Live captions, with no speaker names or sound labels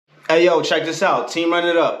Hey, yo, check this out. Team Run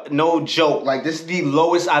It Up. No joke. Like, this is the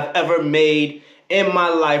lowest I've ever made in my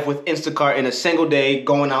life with Instacart in a single day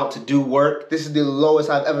going out to do work. This is the lowest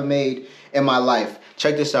I've ever made in my life.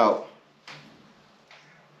 Check this out.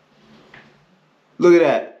 Look at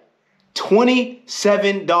that.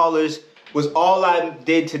 $27 was all I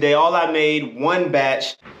did today. All I made, one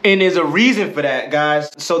batch. And there's a reason for that, guys.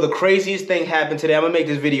 So the craziest thing happened today. I'm gonna make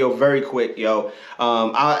this video very quick, yo.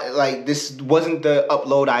 This wasn't the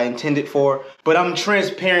upload I intended for, but I'm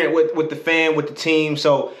transparent with the fan, with the team.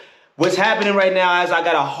 So what's happening right now is I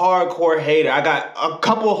got a hardcore hater. I got a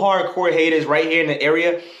couple hardcore haters right here in the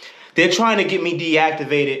area. They're trying to get me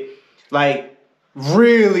deactivated, like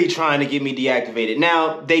really trying to get me deactivated.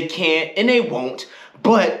 Now, they can't and they won't,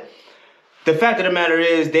 but the fact of the matter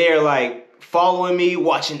is they're like following me,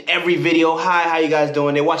 watching every video. Hi, how you guys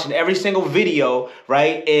doing? They're watching every single video,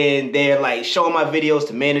 right? And they're like showing my videos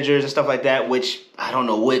to managers and stuff like that, which I don't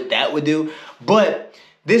know what that would do. But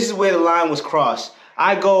this is where the line was crossed.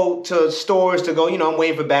 I go to stores to go, I'm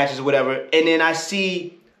waiting for batches or whatever. And then I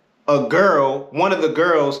see a girl, one of the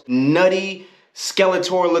girls, nutty,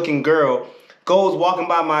 Skeletor looking girl, goes walking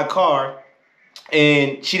by my car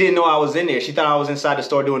and she didn't know I was in there. She thought I was inside the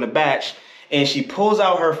store doing a batch. And she pulls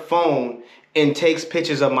out her phone and takes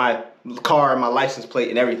pictures of my car, my license plate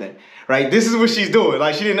and everything, right? This is what she's doing.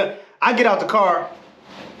 Like, she didn't, I get out the car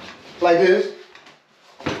like this.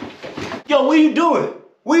 Yo, what are you doing?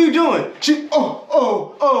 What are you doing? She, what?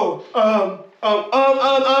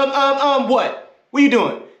 What are you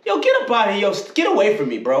doing? Yo, get up out of here, yo, get away from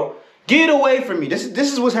me, bro. Get away from me. This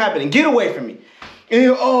is what's happening. Get away from me.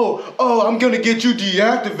 And I'm gonna get you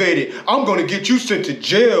deactivated. I'm gonna get you sent to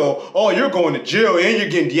jail. Oh, you're going to jail and you're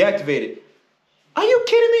getting deactivated. Are you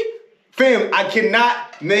kidding me? Fam, I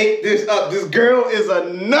cannot make this up. This girl is a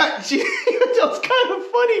nut. She was kind of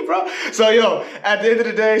funny, bro. So, yo, at the end of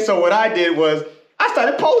the day, so what I did was I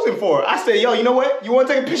started posing for her. I said, yo, you know what? You wanna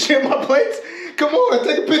take a picture of my plates? Come on,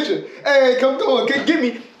 take a picture. Hey, come on, get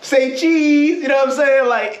me. Say cheese, you know what I'm saying?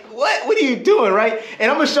 Like, what are you doing, right? And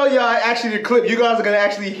I'm gonna show y'all actually the clip. You guys are gonna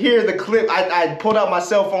actually hear the clip. I pulled out my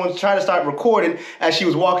cell phone to try to start recording as she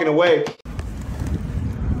was walking away.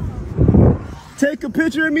 Take a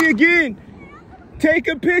picture of me again. Take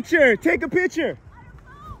a picture, take a picture.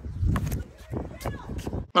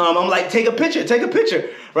 I'm like, take a picture,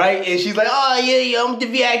 right? And she's like, oh yeah, I'm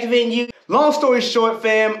deactivating you. Long story short,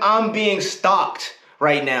 fam, I'm being stalked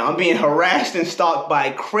right now. I'm being harassed and stalked by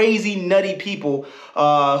crazy, nutty people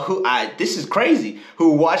this is crazy,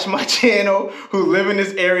 who watch my channel, who live in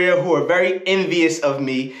this area, who are very envious of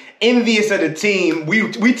me, envious of the team.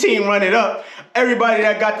 We team Run It Up. Everybody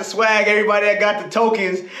that got the swag, everybody that got the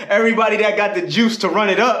tokens, everybody that got the juice to run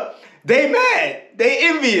it up, they mad. They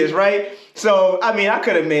envious, right? So, I mean, I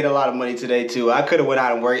could have made a lot of money today too. I could have went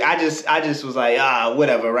out and worked. I just was like,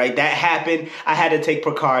 whatever, right? That happened. I had to take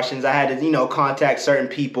precautions. I had to, contact certain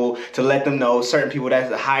people to let them know, certain people that's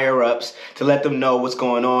the higher ups, to let them know what's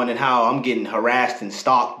going on and how I'm getting harassed and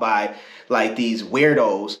stalked by like these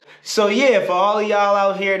weirdos. So yeah, for all of y'all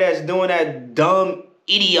out here that's doing that dumb,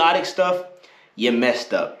 idiotic stuff, you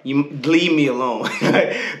messed up. You leave me alone.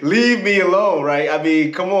 Leave me alone, right? I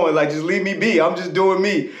mean, come on, like, just leave me be. I'm just doing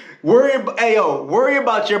me. Worry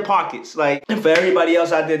about your pockets. Like, and for everybody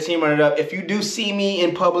else out there, Team Run It Up, if you do see me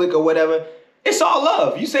in public or whatever, it's all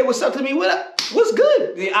love. You say what's up to me, what's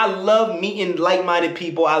good? I love meeting like-minded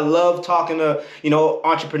people. I love talking to,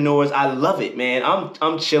 entrepreneurs. I love it, man.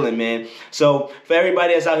 I'm chilling, man. So for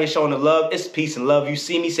everybody that's out here showing the love, it's peace and love. You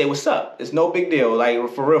see me, say what's up. It's no big deal, like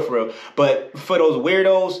for real. But for those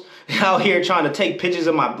weirdos out here trying to take pictures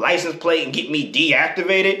of my license plate and get me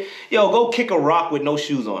deactivated, yo, go kick a rock with no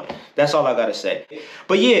shoes on. That's all I gotta say.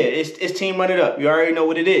 But yeah, it's Team Run It Up. You already know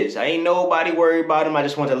what it is. I ain't nobody worried about them. I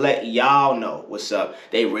just want to let y'all know what's up.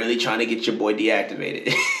 They really trying to get your boy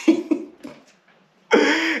deactivated.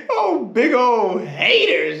 Oh, big old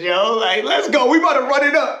haters, yo. Like, let's go. We about to run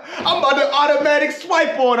it up. I'm about to automatic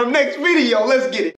swipe on them next video. Let's get it.